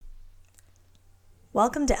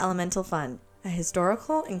Welcome to Elemental Fun, a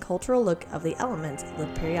historical and cultural look of the elements of the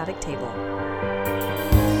periodic table.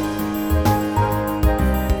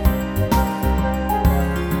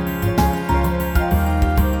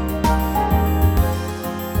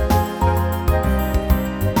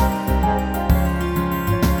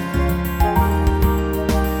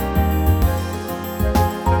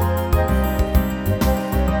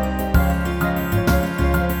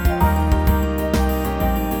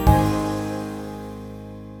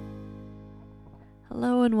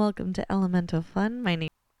 Hello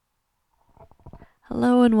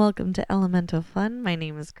and welcome to Elemental Fun. My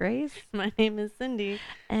name is Grace. My name is Cindy.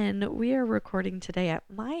 And we are recording today at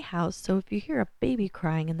my house. So if you hear a baby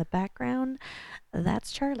crying in the background,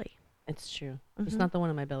 that's Charlie. It's true. It's not the one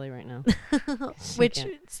in my belly right now. Which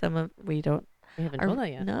can't. we haven't told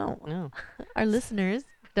that yet. No. Our listeners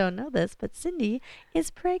don't know this, but Cindy is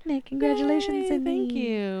pregnant. Congratulations, Yay, Cindy. Thank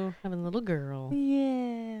you. Having a little girl.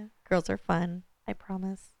 Yeah. Girls are fun. I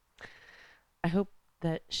promise. I hope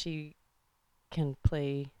that she can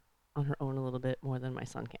play on her own a little bit more than my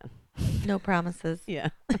son can. No promises. Yeah.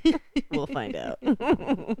 We'll find out.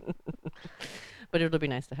 But it'll be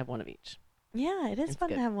nice to have one of each. Yeah, it is It's fun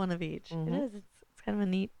good. to have one of each. Mhm. It is. It's kind of a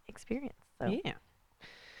neat experience. So. Yeah.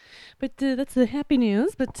 But that's the happy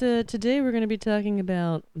news. But today we're going to be talking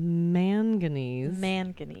about manganese.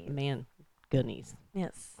 Manganese.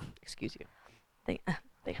 Yes. Excuse you.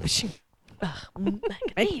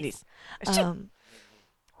 Manganese.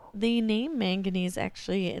 The name manganese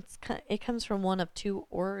actually it comes from one of two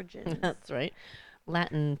origins. That's right.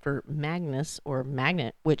 Latin for magnus or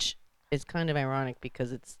magnet, which is kind of ironic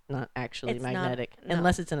because it's not actually It's not- magnetic no.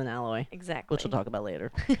 unless it's in an alloy, Exactly. which we'll talk about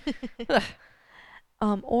later.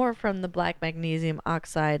 Or from the black magnesium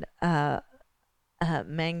oxide,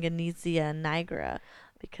 Manganesia nigra,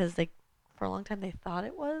 because for a long time they thought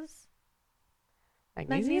it was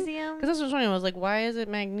magnesium. Because that's what I was wondering. I was like, why is it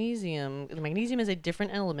magnesium? Magnesium is a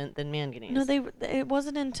different element than manganese. No, it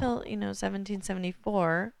wasn't until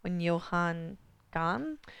 1774 when Johann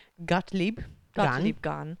Gottlieb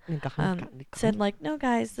Gahn said, like, no,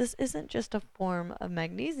 guys, this isn't just a form of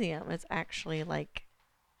magnesium. It's actually like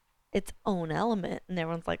its own element. And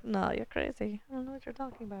everyone's like, no, you're crazy. I don't know what you're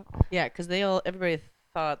talking about. Yeah, because everybody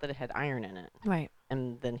thought that it had iron in it. Right.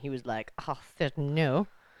 And then he was like, oh, no.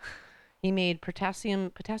 He made potassium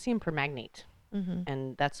permanganate. Mm-hmm.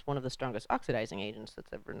 And that's one of the strongest oxidizing agents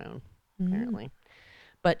that's ever known, Mm-hmm. apparently.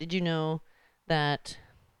 But did you know that?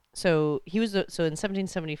 So he was. So in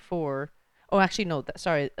 1774. Oh, actually, no.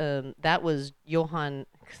 That was Johann.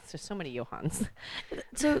 There's so many Johanns.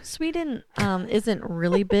 So Sweden isn't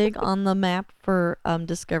really big on the map for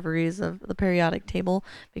discoveries of the periodic table,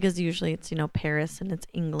 because usually it's Paris and it's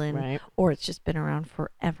England, Right. or it's just been around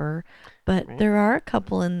forever. But Right. there are a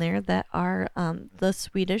couple in there that are the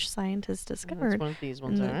Swedish scientists discovered. That's one of these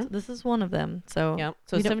ones. And this is one of them. So, Yeah.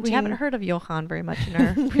 So we haven't heard of Johann very much in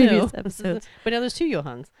our No. previous episodes. But now there's two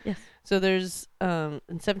Johanns. Yes. So there's in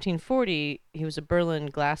 1740 he was a Berlin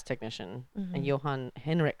glass technician, Mhm. and Johann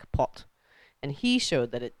Henrik Pott, and he showed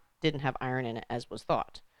that it didn't have iron in it as was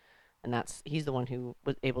thought, and he's the one who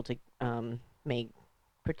was able to make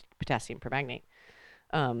potassium permanganate.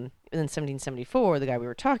 And then 1774, the guy we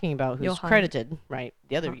were talking about, who's Johann. credited, right?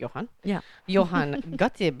 The other Johann. Yeah. Johann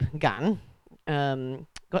Gottlieb Gahn,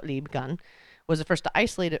 was the first to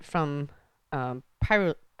isolate it from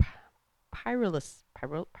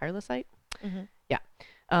pyrolusite,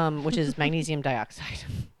 Mhm. which is magnesium dioxide.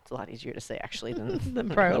 It's a lot easier to say actually than Than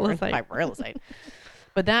pyrolusite. Pyrolusite.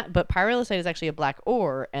 But pyrolusite is actually a black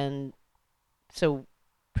ore, and so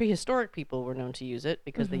prehistoric people were known to use it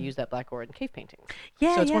because they Mhm. used that black ore in cave paintings.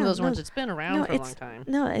 Yeah. So it's one of those no, ones that's been around for a long time.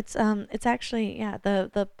 No, it's actually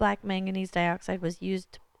the black manganese dioxide was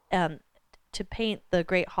used to paint the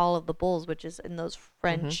Great Hall of the Bulls, which is in those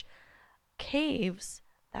French caves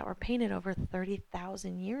that were painted over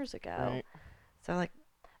 30,000 years ago. Right. So like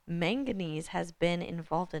manganese has been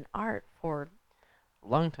involved in art for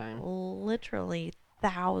Long time. literally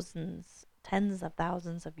thousands, tens of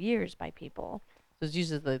thousands of years by people. So it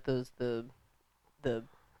uses like the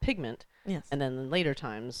pigment, Yes. and then in later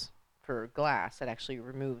times for glass, it actually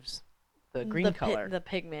removes the green color. The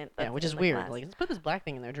pigment. Yeah, that's which in is the weird. glass. Like, let's put this black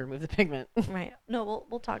thing in there to remove the pigment. Right. No,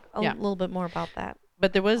 we'll talk a Yeah. little bit more about that.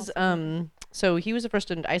 But there was Also. so he was the first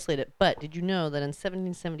to isolate it. But did you know that in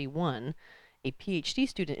 1771, a PhD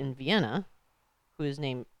student in Vienna, who is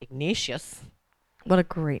named Ignatius What a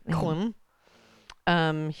great name.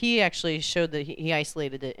 Klum, he actually showed that he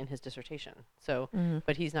isolated it in his dissertation. So, Mhm.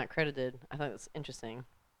 but he's not credited. I thought it was interesting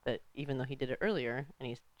that even though he did it earlier and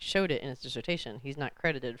he showed it in his dissertation, he's not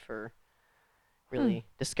credited for really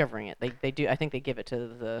discovering it. They do. I think they give it to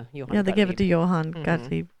the Johann. Yeah, they give it to Johann Mhm.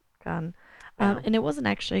 Gottlieb Gahn. Wow. And it wasn't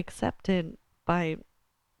actually accepted by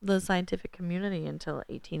the scientific community until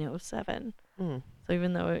 1807. Mm. So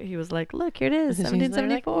even though he was like, look, here it is, They're like,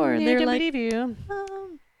 1774. And "Yeah, I they're don't like, believe you.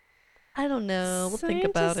 I don't know. We'll think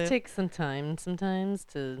about Scientists it. take some time sometimes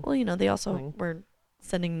to. Well, you know, they also Fine. were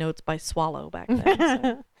sending notes by swallow back then. So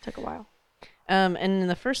it took a while. And in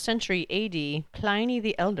the 1st century AD, Pliny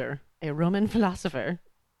the Elder, a Roman philosopher.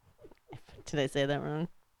 Did I say that wrong?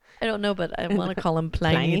 I don't know, but I want to call him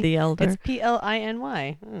Pliny, Pliny? the Elder. It's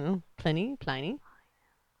Pliny. Pliny.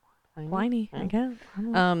 Pliny, I Yeah. guess. I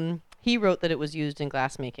don't know. He wrote that it was used in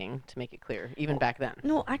glass making to make it clear, even back then.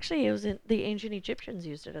 No, actually, it was the ancient Egyptians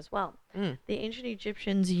used it as well. Mm. The ancient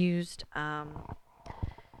Egyptians used.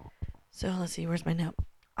 So let's see, where's my note?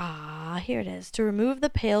 Here it is. To remove the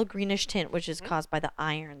pale greenish tint, which is caused by the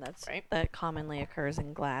iron that commonly occurs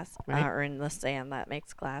in glass Right. or in the sand that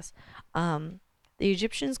makes glass. The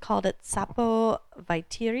Egyptians called it sapo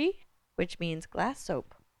vaitiri, which means glass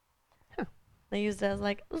soap. Huh. They used it as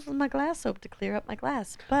like, this is my glass soap to clear up my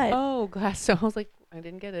glass. But Oh, glass. So I was like, I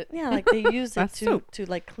didn't get it. yeah, like they use it Glass soap. to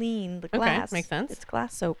like clean the Okay, glass. makes sense. It's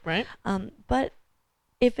glass soap. Right? But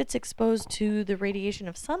if it's exposed to the radiation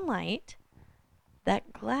of sunlight,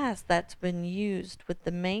 that glass that's been used with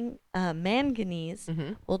the manganese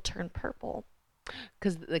Mm-hmm. will turn purple.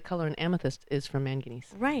 Because the color in amethyst is from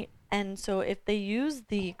manganese. Right. And so if they use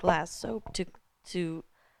the glass soap to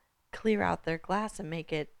clear out their glass and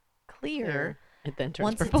make it clear, It then turns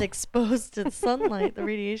once purple. it's exposed to the sunlight, the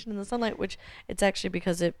radiation in the sunlight, which it's actually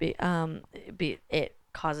because it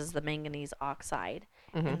causes the manganese oxide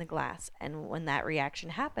Mhm. in the glass, and when that reaction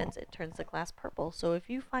happens, it turns the glass purple. So if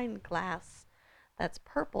you find glass that's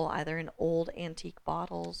purple, either in old antique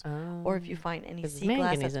bottles, or if you find any There's sea glass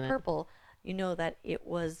manganese that's in it. purple, you know that it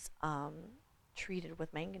was treated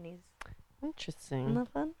with manganese. Isn't Interesting. that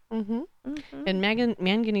fun? Mm-hmm. Mm-hmm. And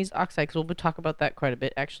manganese oxide, because we'll talk about that quite a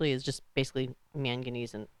bit, actually is just basically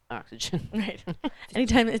manganese and oxygen. Right.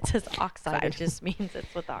 Anytime it says oxide, it Side. just means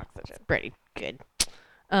it's with oxygen. Pretty good.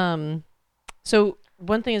 So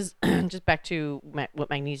one thing is, just back to what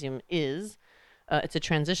magnesium is, it's a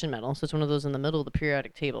transition metal. So it's one of those in the middle of the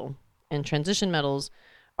periodic table. And transition metals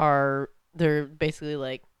they're basically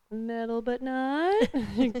like metal but not,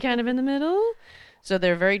 kind of in the middle. So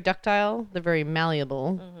they're very ductile, they're very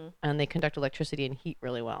malleable, Mm-hmm. and they conduct electricity and heat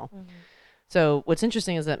really well. Mm-hmm. So what's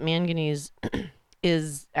interesting is that manganese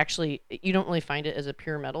is actually, you don't really find it as a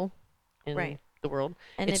pure metal in Right. the world.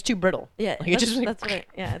 And It's too brittle. Yeah, Like, it just like- that's what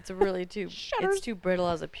it's really too. Shudders. It's too brittle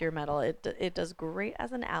as a pure metal. It does great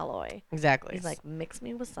as an alloy. Exactly. He's like, mix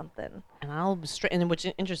me with something. And and what's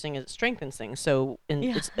interesting is it strengthens things. So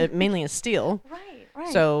Yeah. it's mainly in steel. Right,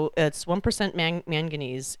 right. So it's 1%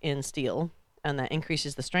 manganese in steel, and that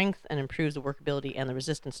increases the strength and improves the workability and the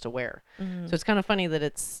resistance to wear. Mhm. So it's kind of funny that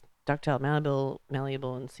it's ductile,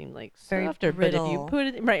 malleable, and seemed like Very softer. But if you brittle. put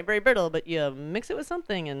it very brittle, but you mix it with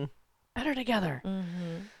something and better together.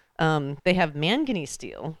 Mhm. They have manganese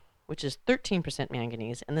steel, which is 13%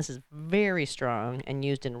 manganese, and this is very strong and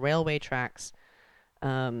used in railway tracks.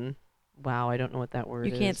 Wow, I don't know what that word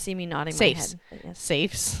You is. can't see me nodding Safes. my head. But yes.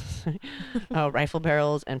 Safes, rifle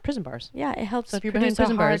barrels, and prison bars. Yeah, it helps So if you're behind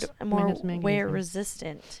produce a prison hard, bars, a you might more have some manganese wear in.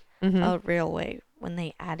 resistant Mm-hmm. railway when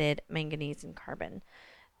they added manganese and carbon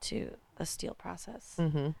to the steel process.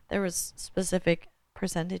 Mm-hmm. There was specific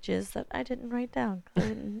percentages that I didn't write down 'cause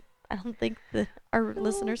I don't think our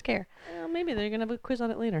listeners care. Well, maybe they're gonna have a quiz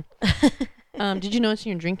on it later. Did you notice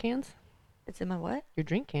in your drink cans? It's in my what? Your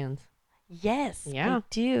drink cans. Yes, Yeah. I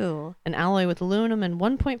do. An alloy with aluminum and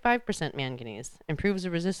 1.5% manganese improves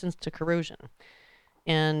the resistance to corrosion.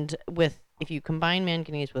 And if you combine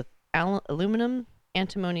manganese with aluminum,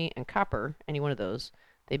 antimony, and copper, any one of those,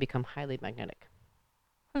 they become highly magnetic.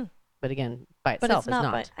 Hmm. But again, by But itself, it's not.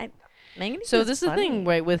 not. But manganese. So is this is the thing, funny.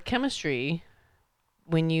 right? With chemistry,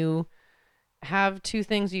 when you have two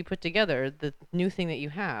things you put together, the new thing that you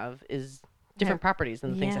have is different properties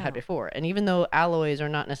than the things it had Yeah. before. And even though alloys are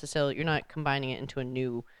not necessarily, you're not combining it into a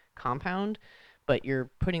new compound, but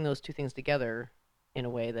you're putting those two things together in a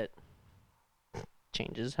way that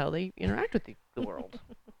changes how they interact with the world.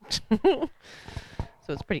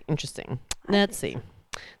 So it's pretty interesting. Let's see.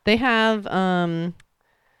 They have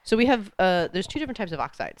so we have there's two different types of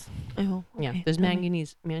oxides. Oh, Yeah, okay, there's tell me.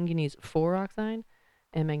 manganese 4 oxide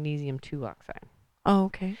and magnesium 2 oxide. Oh,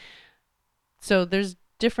 okay. So there's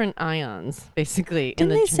different ions basically in Didn't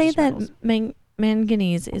the they say transition that metals.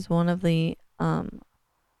 manganese is one of the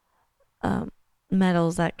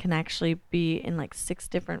metals that can actually be in like 6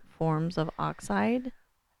 different forms of oxide?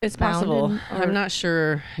 It's found possible. in- or- I'm not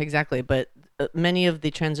sure exactly, but many of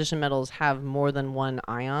the transition metals have more than one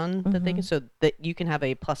ion that they can, so that you can have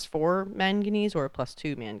a +4 manganese or a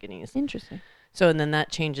 +2 manganese. Interesting. So, and then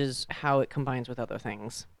that changes how it combines with other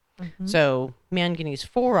things. Mm-hmm. So manganese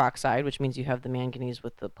 4 oxide, which means you have the manganese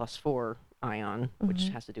with the +4 ion, which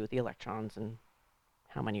Mhm. has to do with the electrons and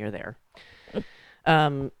how many are there,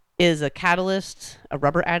 is a catalyst, a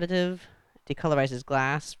rubber additive, decolorizes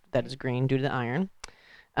glass that is green due to the iron.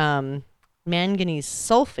 Manganese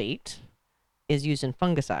sulfate is used in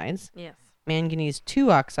fungicides. Yes. Manganese 2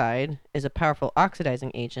 oxide is a powerful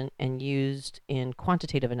oxidizing agent and used in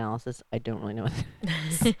quantitative analysis. I don't really know what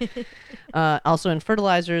that is. Also in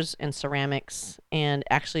fertilizers and ceramics, and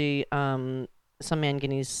actually some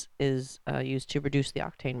manganese is used to reduce the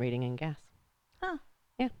octane rating in gas. Huh.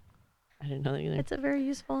 Yeah. I didn't know that either. It's a very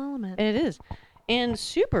useful element. And it is. And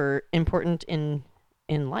super important in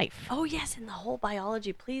life. Oh yes, in the whole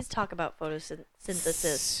biology. Please talk about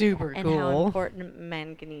photosynthesis Super and cool. how important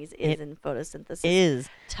manganese is in photosynthesis. Is.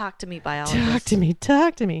 Talk to me, biologist.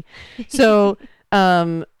 Talk to me. So,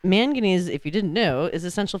 manganese, if you didn't know, is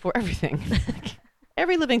essential for everything.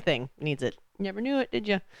 Every living thing needs it. You never knew it, did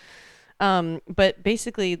you? But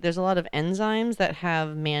basically, there's a lot of enzymes that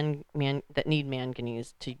have that need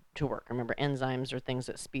manganese to work. Remember, enzymes are things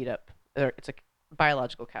that speed up. It's a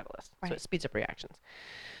biological catalyst, so it speeds up reactions.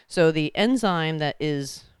 So the enzyme that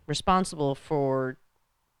is responsible for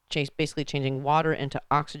basically changing water into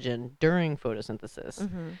oxygen during photosynthesis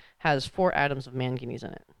has 4 atoms of manganese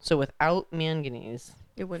in it. So without manganese,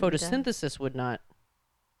 photosynthesis would not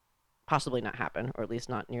possibly not happen, or at least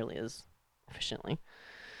not nearly as efficiently.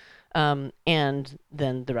 And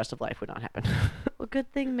then the rest of life would not happen. Well,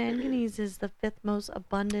 good thing manganese is the 5th most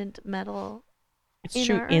abundant metal. It's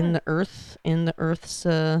true in the Earth's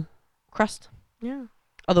crust. Yeah.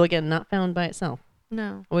 Although again, not found by itself.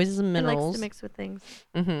 No. Always as minerals. It likes to mix with things.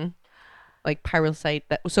 Like pyrrolysite.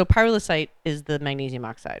 So pyrrolysite is the magnesium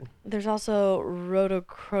oxide. There's also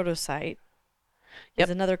rhodochrosite. Yep.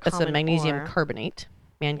 Is another common That's a magnesium ore. carbonate.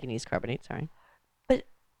 Manganese carbonate, sorry. But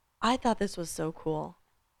I thought this was so cool.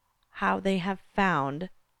 How they have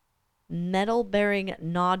found metal-bearing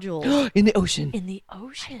nodules in the ocean. In the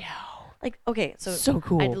ocean. I know. Like, okay, so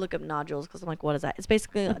cool. I had to look up nodules because I'm like, what is that? It's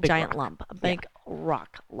basically a giant lump, a big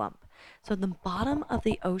rock lump. So in the bottom of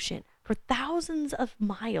the ocean, for thousands of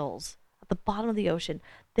miles at the bottom of the ocean,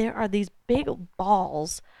 there are these big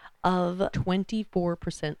balls of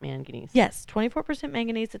 24% manganese. Yes, 24%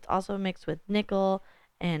 manganese. It's also mixed with nickel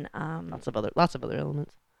and lots of other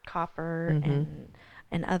elements, copper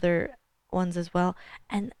and other ones as well.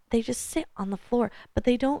 And they just sit on the floor, but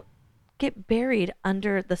they don't get buried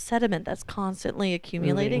under the sediment that's constantly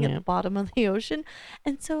accumulating at the bottom of the ocean.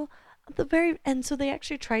 And so so they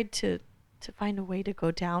actually tried to find a way to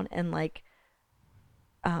go down and like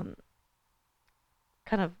kind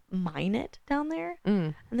of mine it down there.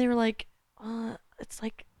 And they were like, it's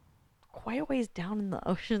like quite a ways down in the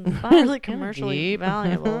ocean. It's not really commercially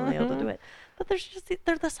valuable to be able to do it. But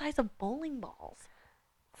they're the size of bowling balls.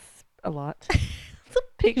 A lot. It's a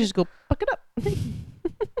big, you just go pick it up.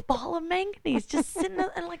 Ball of manganese just sitting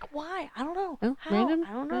there, and like, why? I don't know. Oh, how? random?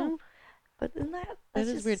 I don't know. But isn't that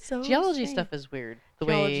is weird. So geology strange. stuff is weird.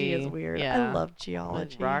 Geology is weird. Yeah. I love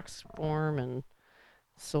geology. When rocks form and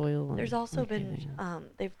soil. There's also been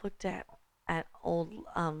they've looked at old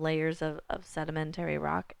layers of sedimentary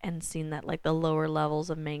rock and seen that like the lower levels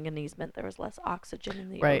of manganese meant there was less oxygen in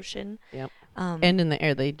the ocean. Yep. And in the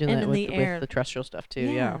air. They do that with the terrestrial stuff too.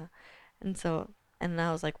 Yeah. And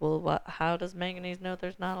I was like, well, how does manganese know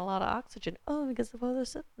there's not a lot of oxygen? Oh, because of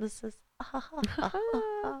photosynthesis.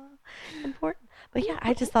 Important. But yeah,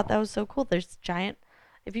 I just thought that was so cool. There's giant.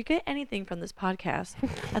 If you get anything from this podcast,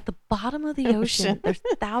 at the bottom of the ocean, there's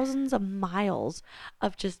thousands of miles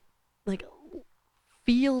of just like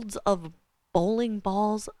fields of bowling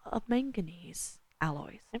balls of manganese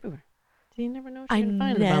alloys everywhere. You never know what you're going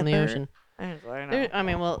to find on the ocean. I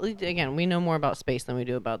mean, well, again, we know more about space than we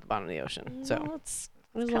do about the bottom of the ocean. So it's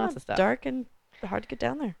there's lots of stuff. Dark and hard to get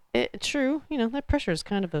down there. True. You know, that pressure is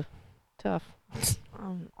kind of tough.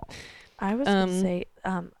 I was going to say,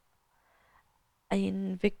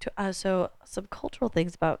 in so some cultural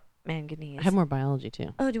things about manganese. I have more biology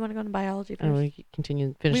too. Oh, do you want to go into biology first?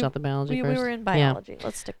 We finish off the biology first. We were in biology.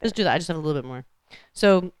 Let's stick there. Let's do that. I just have a little bit more.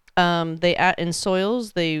 So they add in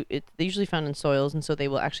soils. They usually found in soils, and so they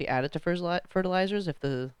will actually add it to fertilizers if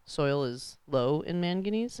the soil is low in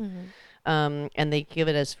manganese. And they give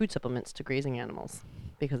it as food supplements to grazing animals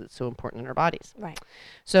because it's so important in our bodies. Right.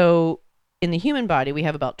 So in the human body, we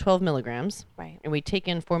have about 12 milligrams. Right. And we take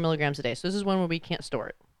in 4 milligrams a day. So this is one where we can't store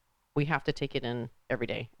it. We have to take it in every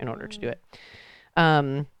day in order to do it.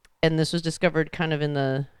 and this was discovered kind of in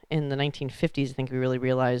the 1950s. I think we really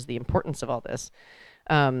realized the importance of all this.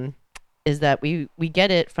 Is that we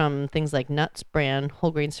get it from things like nuts, bran,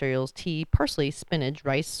 whole grain cereals, tea, parsley, spinach,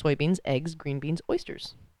 rice, soybeans, eggs, green beans,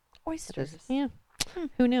 oysters. Oysters. Yeah. Hmm.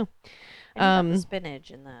 Who knew? I knew about the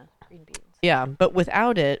spinach and the green beans. Yeah, but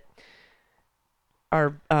without it,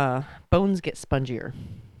 our bones get spongier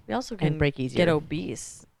We also and can break easier. get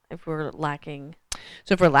obese if we're lacking.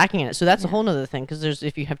 So if we're lacking in it, so that's a Yeah. whole nother thing, because there's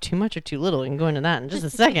if you have too much or too little, you can go into that in just a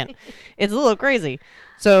second. It's a little crazy.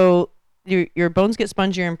 So your bones get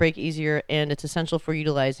spongier and break easier, and it's essential for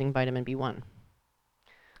utilizing vitamin B1.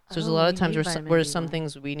 So there's a lot of times where some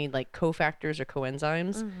things we need like cofactors or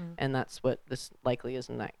coenzymes, and that's what this likely is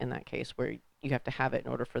in that case, where you have to have it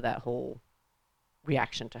in order for that whole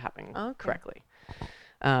reaction to happen correctly.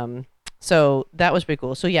 So that was pretty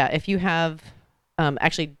cool. So yeah, if you have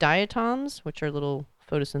actually diatoms, which are little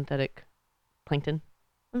photosynthetic plankton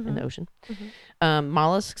in the ocean,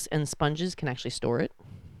 mollusks and sponges can actually store it.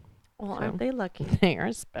 Well, aren't they lucky? They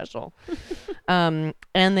are special. And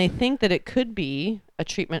they think that it could be a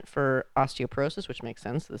treatment for osteoporosis, which makes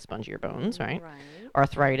sense, the spongier bones, right?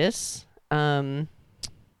 Arthritis,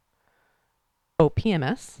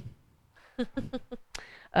 PMS,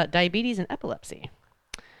 diabetes, and epilepsy.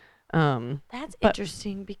 That's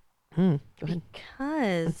interesting go ahead.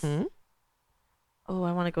 because. Oh,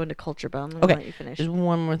 I want to go into culture bone. Let me let you finish. There's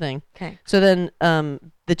one more thing. Okay. So then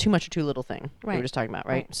the too much or too little thing we Right. were just talking about,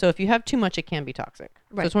 right? Right. So if you have too much, it can be toxic.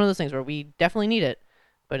 Right. So it's one of those things where we definitely need it,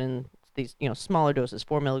 but in these smaller doses,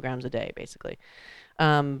 4 milligrams a day, basically.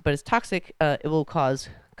 But it's toxic. It will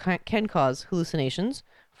can cause hallucinations,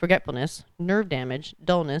 forgetfulness, nerve damage,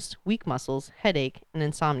 dullness, weak muscles, headache, and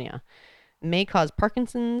insomnia. May cause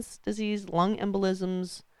Parkinson's disease, lung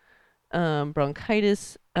embolisms,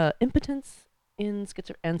 bronchitis, impotence, and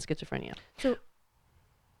schizophrenia. So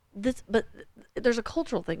but there's a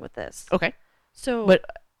cultural thing with this. Okay. So, But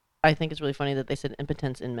I think it's really funny that they said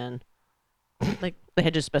impotence in men. like, They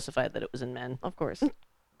had just specified that it was in men of course,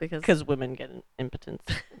 because women get impotence.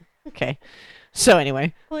 Okay. So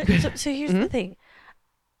anyway. Well, so here's the thing.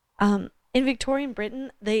 In Victorian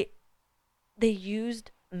Britain, they used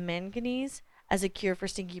manganese as a cure for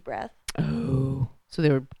stinky breath, Oh. So they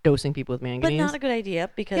were dosing people with manganese. but not a good idea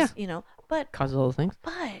because but causes all those things.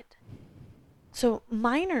 So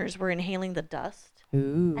miners were inhaling the dust,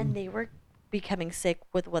 Ooh. and they were becoming sick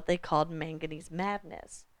with what they called manganese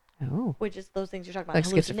madness, Oh. which is those things you're talking about, Like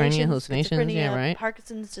hallucinations, yeah, right.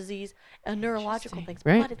 Parkinson's disease, neurological things.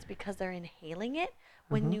 Right. But it's because they're inhaling it.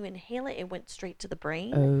 When you inhale it, it went straight to the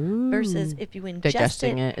brain. Oh. Versus if you ingest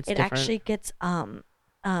Digesting it, it's it different. actually gets I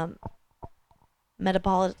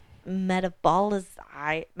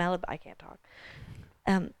can't talk.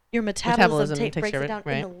 Your metabolism breaks care it of it, down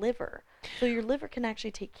right. in the liver, so your liver can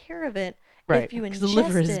actually take care of it Right. if you ingest the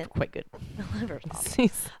liver is it. quite good. The liver's awesome.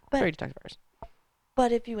 It's But- very detoxifiers.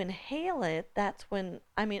 But if you inhale it, that's when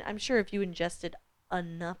I'm sure if you ingested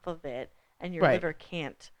enough of it and your Right. liver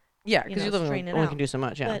can't. Yeah, because your liver strain it only out. can do so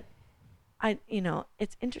much. Yeah. But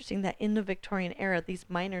it's interesting that in the Victorian era, these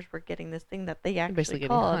miners were getting this thing that they You're actually basically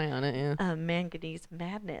getting called high on it. Yeah. manganese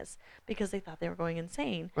madness because they thought they were going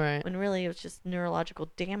insane. Right. When really it was just neurological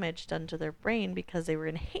damage done to their brain because they were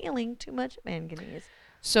inhaling too much manganese.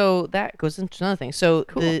 So that goes into another thing. So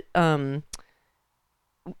Cool. the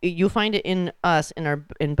you'll find it in us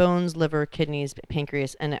in bones, liver, kidneys,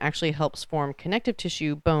 pancreas, and it actually helps form connective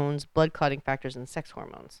tissue, bones, blood clotting factors, and sex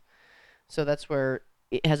hormones. So that's where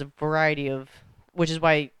it has a variety of, which is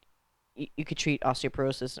why you could treat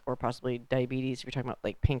osteoporosis or possibly diabetes if you're talking about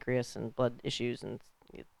like pancreas and blood issues and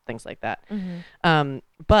things like that.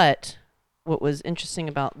 But what was interesting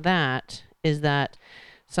about that is that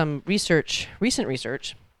some recent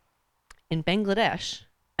research in Bangladesh,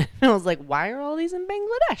 and I was like, why are all these in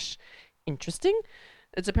Bangladesh? Interesting.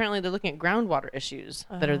 It's apparently they're looking at groundwater issues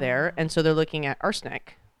that are there, and so they're looking at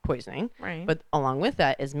arsenic poisoning. Right. But along with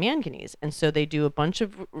that is manganese, and so they've done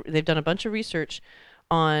a bunch of research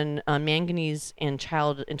on manganese and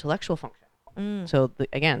child intellectual function. So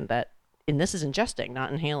and this is ingesting,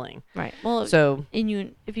 not inhaling. Right. Well, So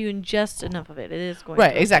if you ingest enough of it, it is going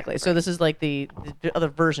right, to exactly. affect So the this is like the other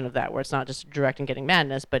version of that, where it's not just direct and getting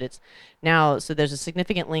madness, but it's now. So there's a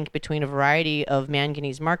significant link between a variety of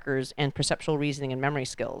manganese markers and perceptual reasoning and memory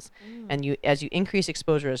skills. And as you increase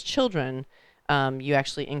exposure as children, you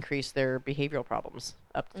actually increase their behavioral problems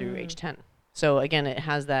up through age 10. So again, it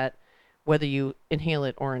has that. Whether you inhale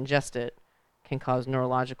it or ingest it, can cause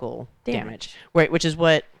neurological damage. Right, which is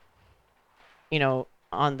what,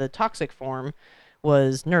 on the toxic form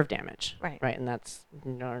was nerve damage. Right. Right. And that's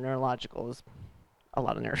neurological is a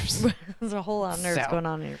lot of nerves. There's a whole lot of nerves So. going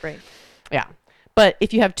on in your brain. Yeah. But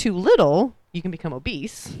if you have too little, you can become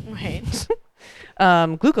obese. Right.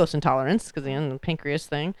 Glucose intolerance, because again, the pancreas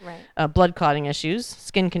thing. Right. Blood clotting issues,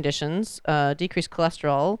 skin conditions, decreased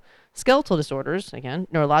cholesterol, skeletal disorders, again,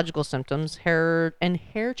 neurological symptoms, hair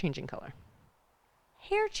changing color.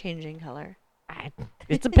 Hair changing color.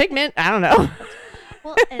 It's a pigment. I don't know.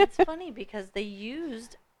 Well, and it's funny because they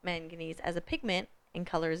used manganese as a pigment in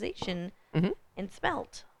colorization Mhm. in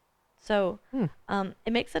smelt. So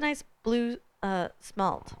it makes a nice blue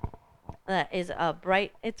smelt that is a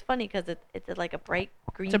bright. It's funny because it's like a bright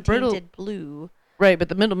green brittle- tinted blue. Right, but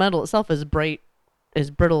the middle metal itself is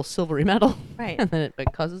brittle silvery metal. Right. And then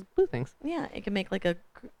it causes blue things. Yeah, it can make like a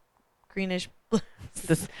greenish.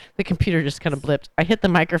 The computer just kind of blipped. I hit the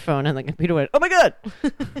microphone and the computer went, "Oh my god!"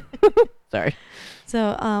 Sorry.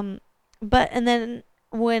 So but and then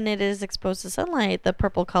when it is exposed to sunlight, the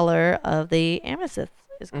purple color of the amethyst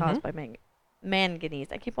is caused by manganese.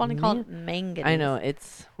 I keep wanting to call it manganese. I know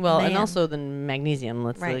it's and Man. also the magnesium.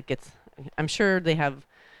 Right. I'm sure they have.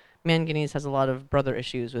 Manganese has a lot of brother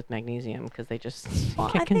issues with magnesium because they just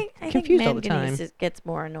Well, get I think confused all the time. manganese gets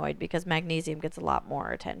more annoyed because magnesium gets a lot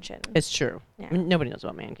more attention. It's true. Yeah. I mean, nobody knows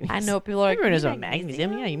about manganese. I know people are like, Everyone knows "You about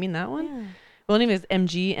magnesium. Yeah, you mean that one? Yeah. Well, anyways,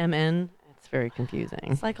 MgMn. It's very confusing.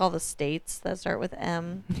 It's like all the states that start with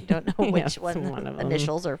M. You don't know Yeah, which it's one one of the 'em.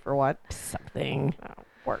 initials are for what. Something.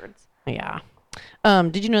 Words. Yeah.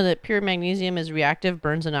 Did you know that pure magnesium is reactive,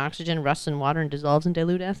 burns in oxygen, rusts in water, and dissolves in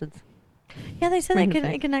dilute acids? Yeah, they said Random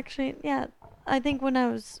it can actually. Yeah, I think when I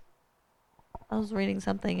was reading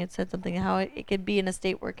something, it said something how it could be in a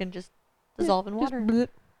state where it can just dissolve in water.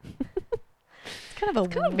 It's kind of a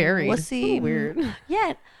kind of varied. It's a wussy, little weird.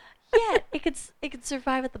 Yeah, it could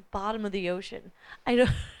survive at the bottom of the ocean. I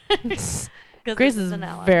don't. Grace is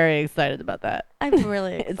very excited about that. I'm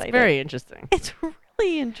really excited. It's very interesting. It's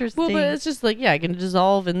really interesting. Well, but it's just like, yeah, I can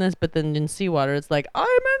dissolve in this, but then in seawater, it's like, I'm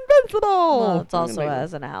invincible. Well, it's also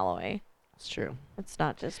as an alloy. It's true. It's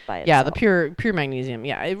not just by itself. Yeah, the pure magnesium.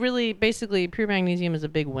 Yeah, it really, basically, pure magnesium is a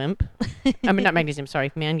big wimp. I mean, not magnesium,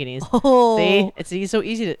 sorry, manganese. Oh, See? It's so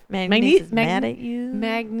easy to... manganese is mad at you.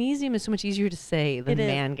 Magnesium is so much easier to say than It is.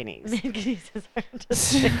 manganese. Manganese is hard to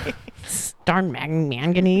say. Darn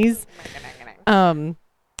manganese.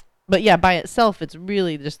 But yeah, by itself, it's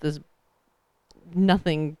really just this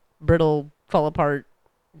nothing, brittle, fall apart,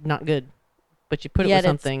 not good. But you put it Yet with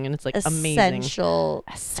it's something, and it's like amazing. Essential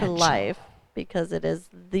to Essential. life because it is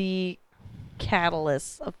the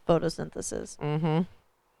catalyst of photosynthesis. Mm-hmm.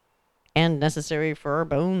 And necessary for our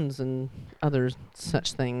bones and other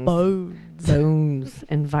such things. Bones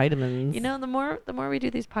and vitamins. You know, the more we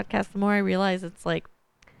do these podcasts, the more I realize it's like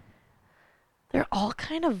they're all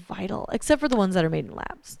kind of vital, except for the ones that are made in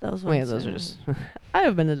labs. Those ones. Wait, those are just... I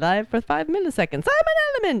have been alive for 5 milliseconds. I'm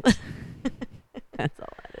an element. That's all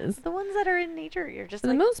that is. the ones that are in nature. You're just For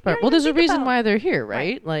like, the most you part. don't Well, even there's a think reason about. why they're here,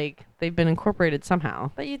 right? Like, they've been incorporated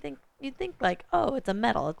somehow. But you think like, oh, it's a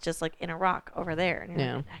metal. It's just like in a rock over there. And you're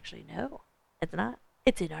Yeah. like, actually, no, it's not.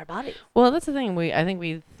 It's in our bodies. Well, that's the thing. I think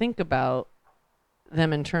we think about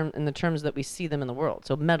them in the terms that we see them in the world.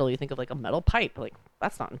 So metal, you think of like a metal pipe. Like,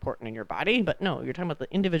 that's not important in your body. But no, you're talking about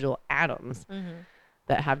the individual atoms Mm-hmm.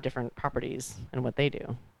 that have different properties and what they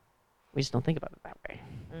do. We just don't think about it that way.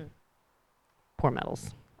 Mm. Poor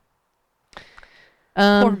metals.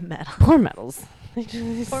 Poor metal. Poor metals.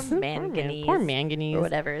 Poor manganese. Poor manganese. Or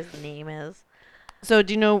whatever his name is. So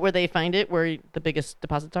do you know where they find it? Where the biggest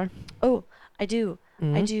deposits are? Oh, I do. I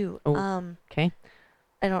Mhm. do. Oh. Okay.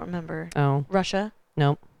 I don't remember. Oh, Russia,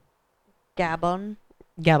 no. Gabon.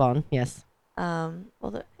 Gabon, yes.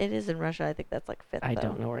 Well, it is in Russia. I think that's like fifth. I though.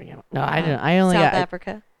 don't know where Gabon. No, I don't. I only South got.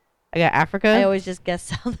 Africa. I got Africa. I always just guess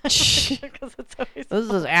South Africa because it's always. This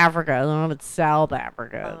is Africa. I don't know if it's South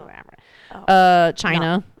Africa. Oh. Africa. Oh.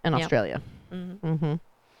 China and Yep. Australia. Mm-hmm.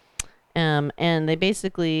 Mm-hmm. And they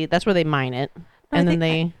basically that's where they mine it, No, and I then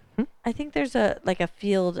think they. I think there's a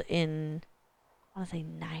field in. I want to say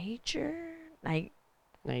Niger.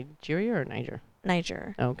 Nigeria or Niger?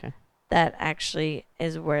 Niger. Oh, okay. That actually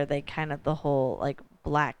is where they kind of the whole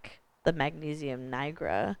like the magnesium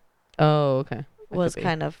nigra Oh, okay. That was could be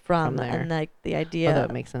kind of from there. and like the Oh, idea.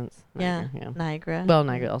 that makes sense. Yeah. Niger, yeah. Nigra. Well,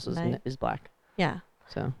 Niger also Ni- is black, Yeah,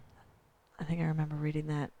 so I think I remember reading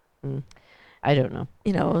that. I don't know.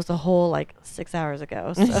 You know, it was a whole like 6 hours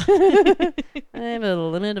ago. So I have a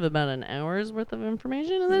limit of about an hour's worth of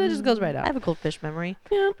information, and then it just goes right I out. have a goldfish memory.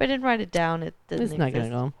 Yeah. If I didn't write it down, it didn't It's not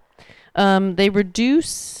exist. gonna go. They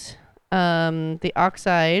reduce the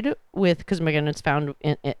oxide with because again it's found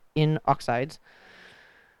in oxides.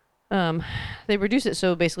 They reduce it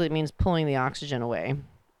so basically it means pulling the oxygen away,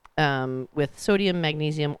 with sodium,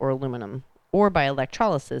 magnesium, or aluminum, or by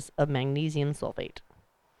electrolysis of magnesium sulfate.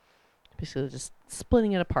 Basically, just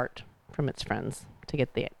splitting it apart from its friends to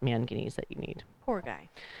get the manganese that you need. Poor guy.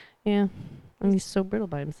 Yeah, and he's so brittle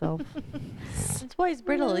by himself. That's why he's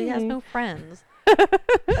brittle. He has no friends.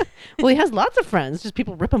 Well, he has lots of friends. Just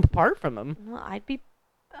people rip him apart from him. Well, I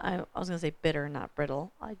was gonna say bitter, not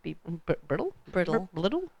brittle. I'd be Brittle? brittle.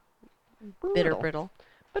 Little? Bitter brittle.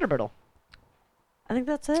 Bitter brittle. I think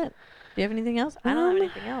that's it. Do you have anything else? I don't have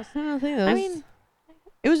anything else. I don't think that I was- mean,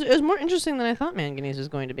 it was more interesting than I thought manganese was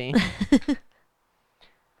going to be.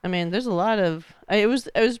 I mean, there's a lot of. I was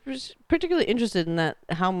particularly interested in that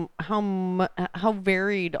how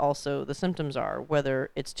varied also the symptoms are, whether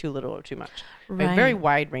it's too little or too much. right. Like, very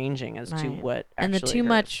wide ranging as to Right. what And the actually too hurts.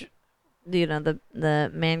 much, the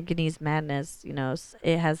manganese madness,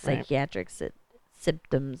 it has Right. psychiatric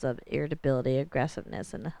symptoms of irritability,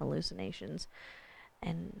 aggressiveness, and hallucinations.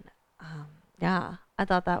 And yeah, I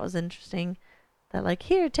thought that was interesting. That like,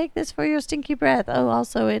 here, take this for your stinky breath. Oh,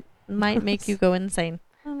 also it might make you go insane.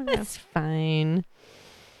 Oh my God. It's fine.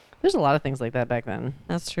 There's a lot of things like that back then.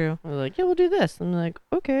 That's true. They're like, yeah, we'll do this. I'm like,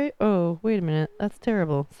 okay. Oh, wait a minute. That's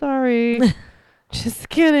terrible. Sorry. Just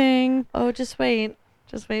kidding. Oh, just wait.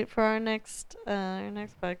 Just wait for our next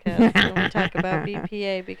podcast when we talk about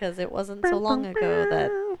BPA, because it wasn't so long ago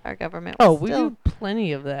that our government was Oh, we still. do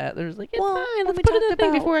plenty of that. There's like, it's Well, fine. when Let's we put it in talked a thing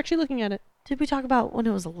about- before actually looking at it. Did we talk about when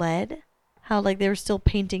it was lead? How like they were still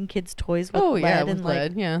painting kids' toys with Oh, lead yeah, in with like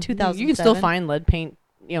lead. Yeah. You can 2007. still find lead paint,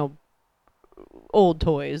 old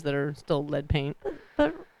toys that are still lead paint.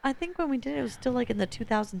 But I think when we did it was still like in the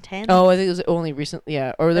 2010s. Oh, I think it was only recently.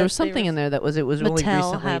 Yeah. Or there That was they something were- in there that was only Mattel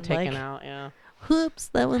recently had, taken like- out. Yeah. Whoops,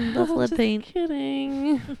 that one that's lead Just paint.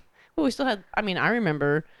 kidding. Well, we still had. I mean, I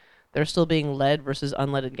remember there still being lead versus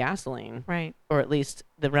unleaded gasoline, Right. or at least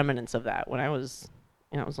the remnants of that when I was.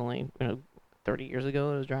 It was only 30 years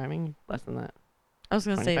ago I was driving. Less than that. I was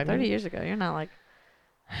gonna say 25 30 minutes? years ago. You're not like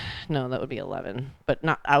No, that would be 11. But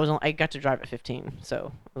not. I got to drive at 15,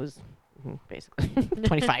 so it was basically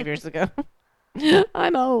 25 years ago.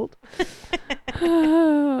 I'm old.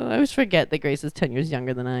 I always forget that Grace is 10 years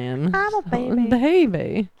younger than I am. I'm a baby.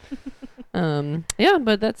 Baby. Yeah,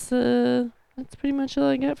 but that's pretty much all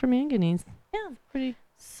I got for manganese. Yeah. Pretty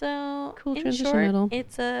So Cool in transition short, metal.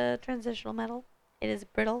 it's a transitional metal. It is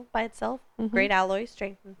brittle by itself. mhm. Great alloy,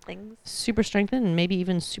 strengthen things. Super strengthened and maybe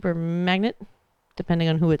even super magnet, depending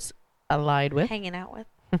on who it's allied with. Hanging out with.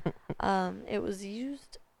 It was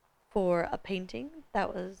used for a painting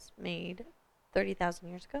that was made 30,000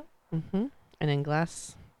 years ago. Mm-hmm. And in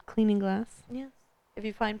glass, cleaning glass, Yes. If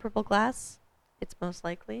you find purple glass, it's most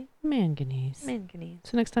likely manganese. manganese.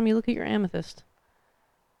 So next time you look at your amethyst,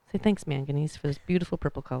 say thanks manganese for this beautiful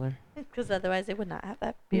purple color. Because otherwise it would not have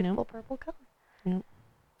that You know? beautiful purple color.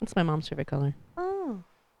 It's my mom's favorite color. Oh.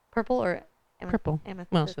 Purple or Purple.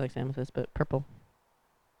 amethyst? Well, she likes amethyst, but purple.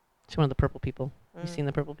 She's one of the purple people. You seen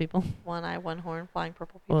the purple people? One eye, one horn, flying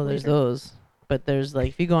purple people. Well, there's eater. those. But there's like,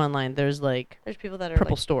 if you go online, there's like There's people that are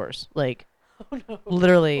purple stores. Like, like, oh no.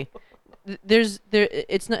 literally,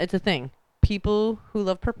 it's a thing. People who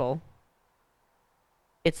love purple,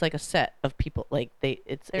 it's like a set of people. Like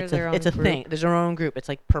it's their a own thing. There's their own group. It's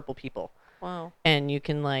like purple people. Wow. And you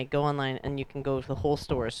can like go online and you can go to the whole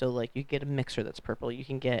store. So like you get a mixer that's purple. You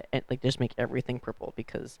can get like just make everything purple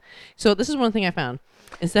because. So this is one thing I found,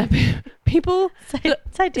 is that people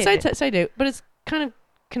Side tangent. side note, but it's kind of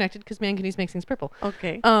connected because manganese makes things purple.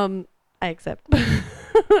 Okay. I accept.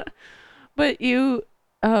 but you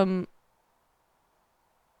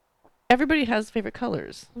everybody has favorite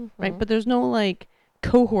colors, right? Mhm. But there's no like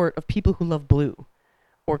cohort of people who love blue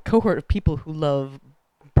or cohort of people who love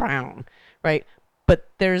brown, right? But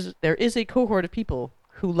there is a cohort of people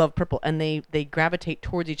who love purple and they gravitate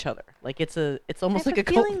towards each other. Like it's almost I like have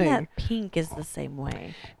a cult feeling thing. that pink is the same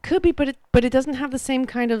way. Could be, but it doesn't have the same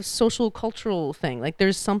kind of social cultural thing. Like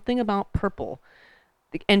there's something about purple,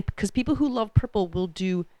 and because people who love purple will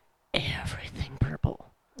do everything purple.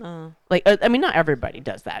 Like I mean, not everybody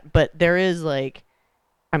does that, but there is like,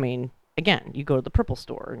 I mean, again, you go to the purple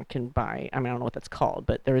store and can buy. I mean, I don't know what that's called,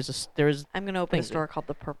 but there is I'm gonna open a Things store called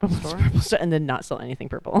the Purple Store. purple store and then not sell anything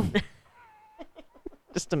purple.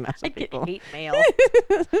 Just to mess I with get people. hate mail.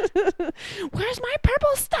 Where's my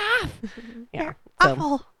purple stuff? Yeah. So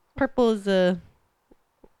Awful. purple is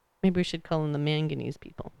maybe we should call them the manganese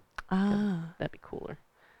people. Ah, That'd be cooler.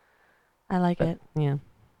 I like But it. yeah,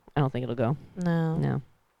 I don't think it'll go. No. No.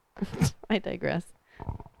 I digress.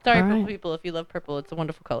 Sorry, All purple right. people. If you love purple, it's a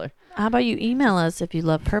wonderful color. How about you email us if you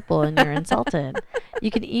love purple and you're insulted?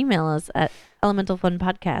 You can email us at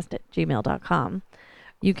elementalfunpodcast@gmail.com.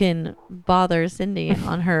 you can bother Cindy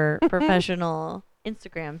on her professional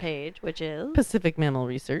Instagram page, which is, Pacific Mammal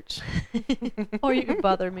Research. or you can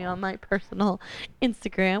bother me on my personal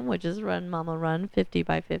Instagram, which is Run Mama Run 50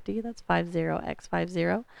 by 50. That's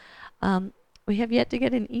 50x50. We have yet to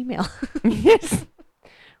get an email. Yes.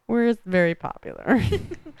 We're very popular.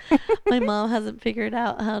 My mom hasn't figured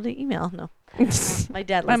out how to email. No, my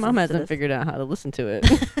dad. My mom listens to hasn't this. figured out how to listen to it.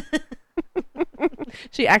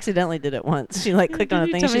 She accidentally did it once. She like clicked on a Did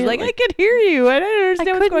you thing. tell She's me, like, like, I could hear you. I don't understand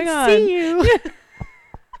I what's couldn't going on. see you.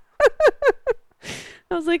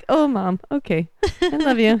 I was like, oh, Mom, okay. I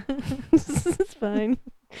love you. It's fine.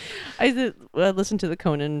 I listen to the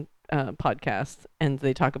Conan podcast, and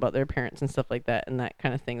they talk about their parents and stuff like that and that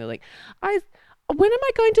kind of thing. They're like, when am I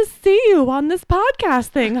going to see you on this podcast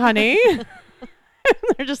thing, honey?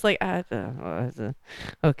 They're just like,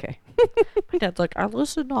 okay. My dad's like, I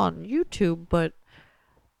listen on YouTube, but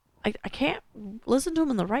I can't listen to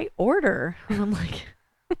them in the right order. And I'm like,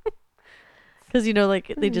 because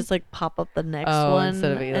like they just like pop up the next one,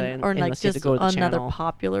 instead of or like unless you have to just go to the another channel.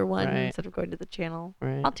 popular one Right. instead of going to the channel.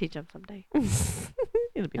 Right. I'll teach them someday.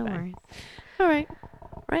 It'll be No fine. worries. All right.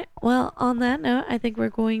 Right. Well, on that note, I think we're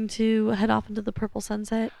going to head off into the purple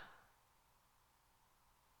sunset.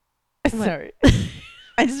 What? Sorry.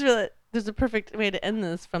 I just realized there's a perfect way to end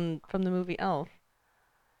this from the movie Elf.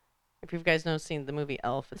 If you guys know seen the movie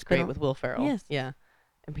Elf, it's great been with Will Ferrell. Yes. Yeah.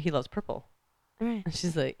 And he loves purple. Right. And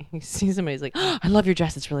she's like, he sees somebody, he's like, oh, I love your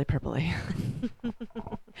dress. It's really purpley.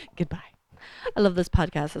 Goodbye. I love this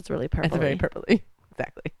podcast. It's really purple. It's very purpley.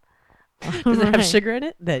 Exactly. Does it have sugar in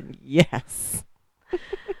it? Then yes.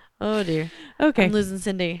 Oh dear. Okay. I'm losing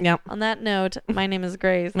Cindy. Yep. On that note, my name is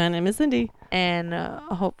Grace, My name is Cindy. and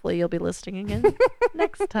hopefully you'll be listening again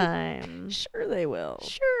next time. Sure they will.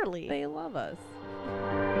 Surely. They love us.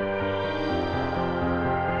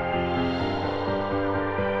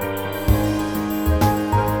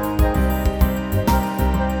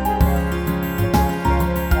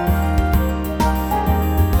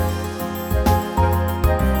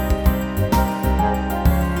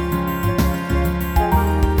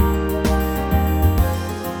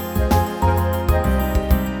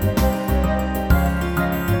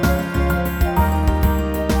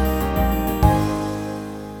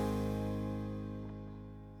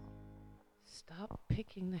 Stop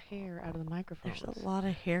picking the hair out of the microphone. There's a lot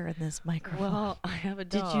of hair in this microphone. Well, I have a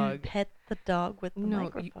Did dog. you pet the dog with the No,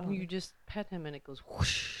 microphone? you just pet him and it goes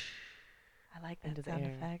whoosh. I like that into the sound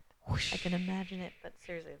air. effect. Whoosh. I can imagine it, but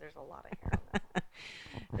seriously, there's a lot of hair on that.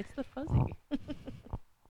 It's the fuzzy.